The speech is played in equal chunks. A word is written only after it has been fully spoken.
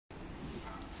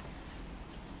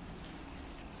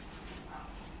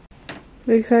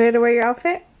You excited to wear your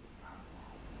outfit?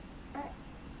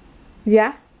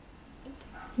 Yeah?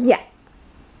 Yeah.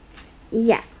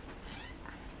 Yeah.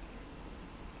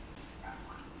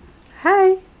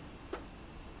 Hi.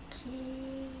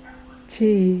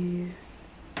 Cheese.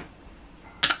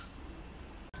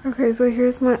 Okay, so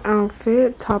here's my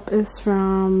outfit. Top is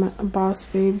from Boss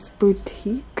Babes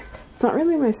Boutique. It's not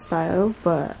really my style,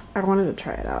 but I wanted to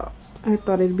try it out. I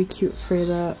thought it'd be cute for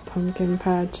the pumpkin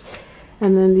patch.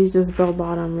 And then these just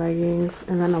bell-bottom leggings.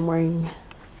 And then I'm wearing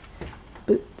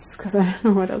boots because I don't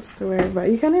know what else to wear. But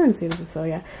you can't even see them, so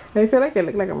yeah. I feel like I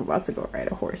look like I'm about to go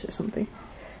ride a horse or something.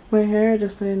 My hair, I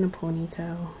just put it in a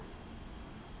ponytail.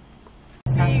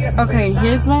 Okay,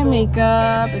 here's my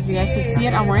makeup. If you guys can see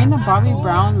it, I'm wearing the Bobbi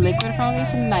Brown liquid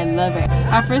foundation and I love it.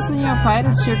 At first when you apply it,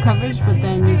 it's sheer coverage, but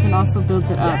then you can also build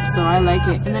it up, so I like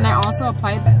it. And then I also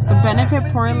applied the Benefit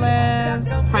Poreless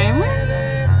primer,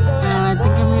 and I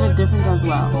think it made a difference as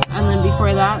well. And then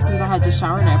before that, since I had just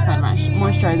showered, I applied my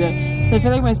moisturizer. So I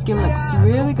feel like my skin looks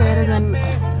really good. And then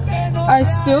I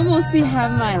still mostly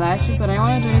have my lashes, but I don't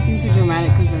want to do anything too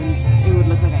dramatic because then it would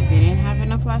look like I didn't have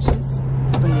enough lashes.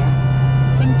 But yeah.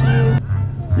 Thank you.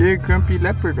 You're a grumpy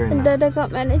leopard right now. Dada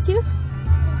got mad at you?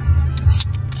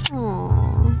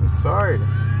 Aww. I'm sorry.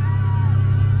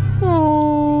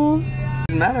 Aww.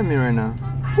 You're mad at me right now.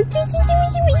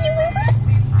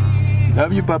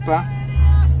 Love you, Papa.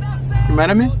 You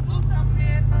mad at me?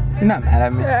 You're not mad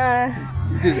at me.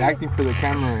 You're just acting for the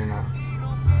camera right now.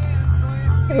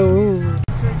 Oh.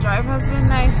 The drive has been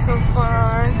nice so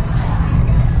far.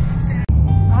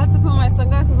 I had to put my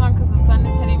sunglasses on because the sun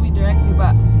is hitting me directly,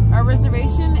 but our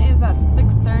reservation is at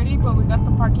 6:30, but we got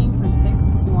the parking for 6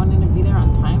 because we wanted to be there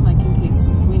on time, like in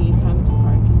case we need time to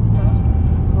park and stuff.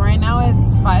 Right now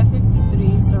it's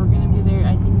 5:53, so we're gonna be there,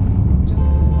 I think, just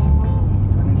in time.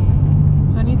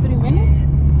 23 minutes?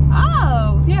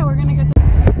 Oh, yeah, we're gonna get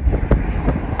there.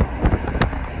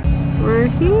 We're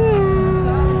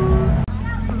here.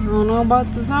 I don't know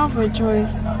about this outfit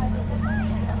choice.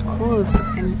 It's cool as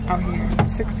out here.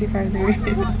 It's 65 degrees.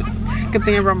 Good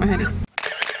thing I brought my hoodie.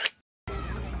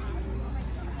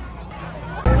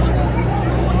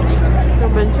 A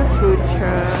bunch of food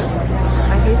trucks.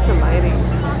 I hate the lighting.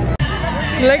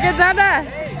 Look at Dada!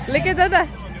 Look at Dada!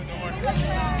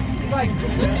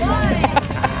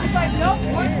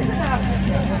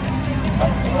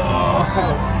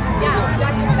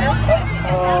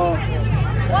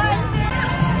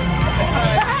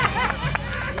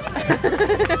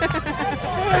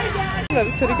 I'm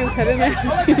sitting his head in there.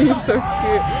 He's so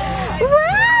cute.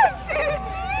 What?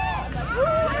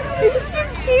 He's so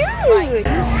cute.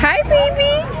 Hi,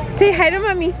 baby. Say hi to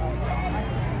mommy.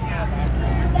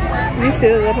 You see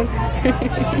the little.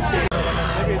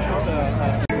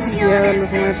 Dia de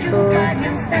los Muertos.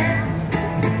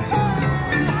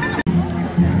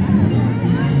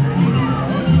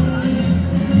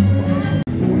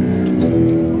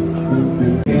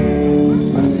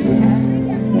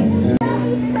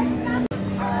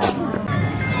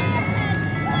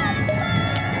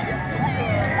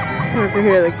 I can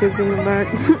hear the kids in the back.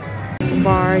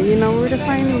 Bar, you know where to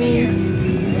find me.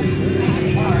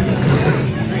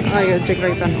 Oh, I gotta check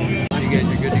right down. You guys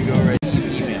are good to go, right?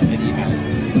 Email.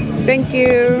 Thank you.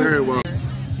 Very well.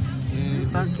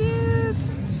 So cute.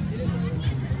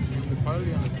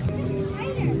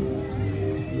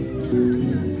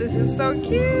 This is so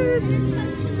cute.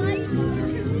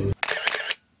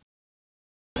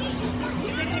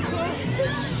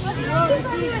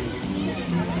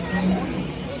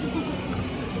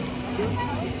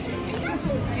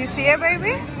 You see it,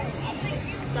 baby?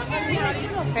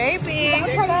 Baby.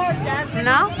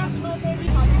 No?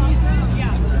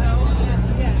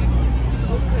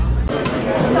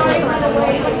 Sorry, by the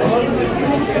way.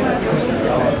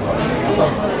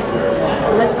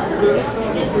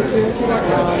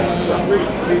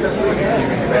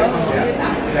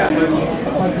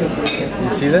 You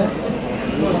see that?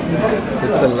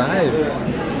 It's alive.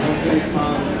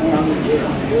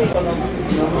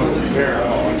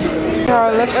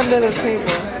 Carl, look under the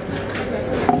table.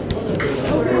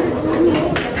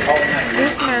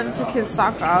 This man took his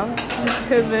sock off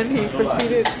and then he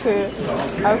proceeded to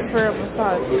ask for a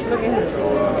massage. Look at him.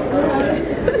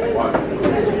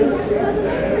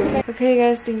 Okay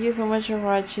guys, thank you so much for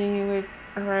watching. We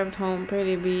arrived home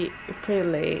pretty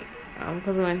late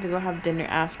because we went to go have dinner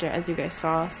after, as you guys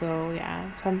saw. So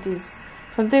yeah,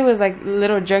 something was like a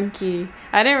little junky.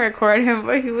 I didn't record him,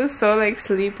 but he was so like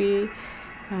sleepy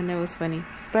and it was funny.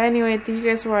 But anyway, thank you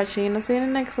guys for watching and I'll see you in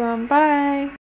the next one. Bye.